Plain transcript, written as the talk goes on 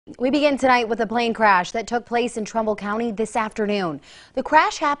We begin tonight with a plane crash that took place in Trumbull County this afternoon. The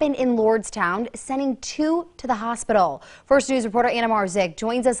crash happened in Lordstown, sending two to the hospital. First News reporter Anna Marzik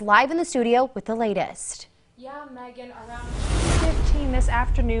joins us live in the studio with the latest. Yeah, Megan, around 2:15 this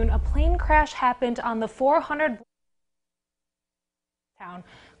afternoon, a plane crash happened on the 400 town,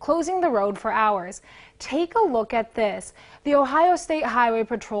 closing the road for hours. Take a look at this. The Ohio State Highway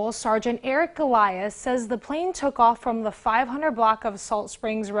Patrol Sergeant Eric Goliath says the plane took off from the 500 block of Salt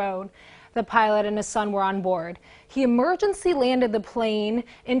Springs Road. The pilot and his son were on board. He emergency landed the plane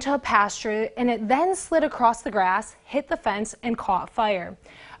into a pasture and it then slid across the grass, hit the fence, and caught fire.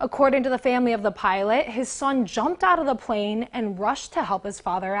 According to the family of the pilot, his son jumped out of the plane and rushed to help his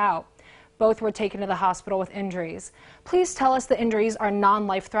father out. Both were taken to the hospital with injuries. Please tell us the injuries are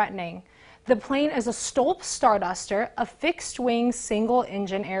non-life-threatening. The plane is a Stolp Starduster, a fixed-wing,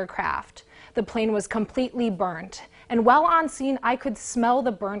 single-engine aircraft. The plane was completely burnt, and while on scene, I could smell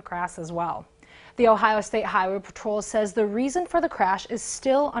the burnt grass as well. The Ohio State Highway Patrol says the reason for the crash is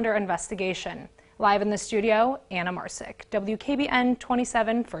still under investigation. Live in the studio, Anna Marzik, WKBN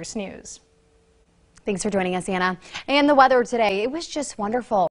 27 First News. Thanks for joining us, Anna. And the weather today, it was just wonderful.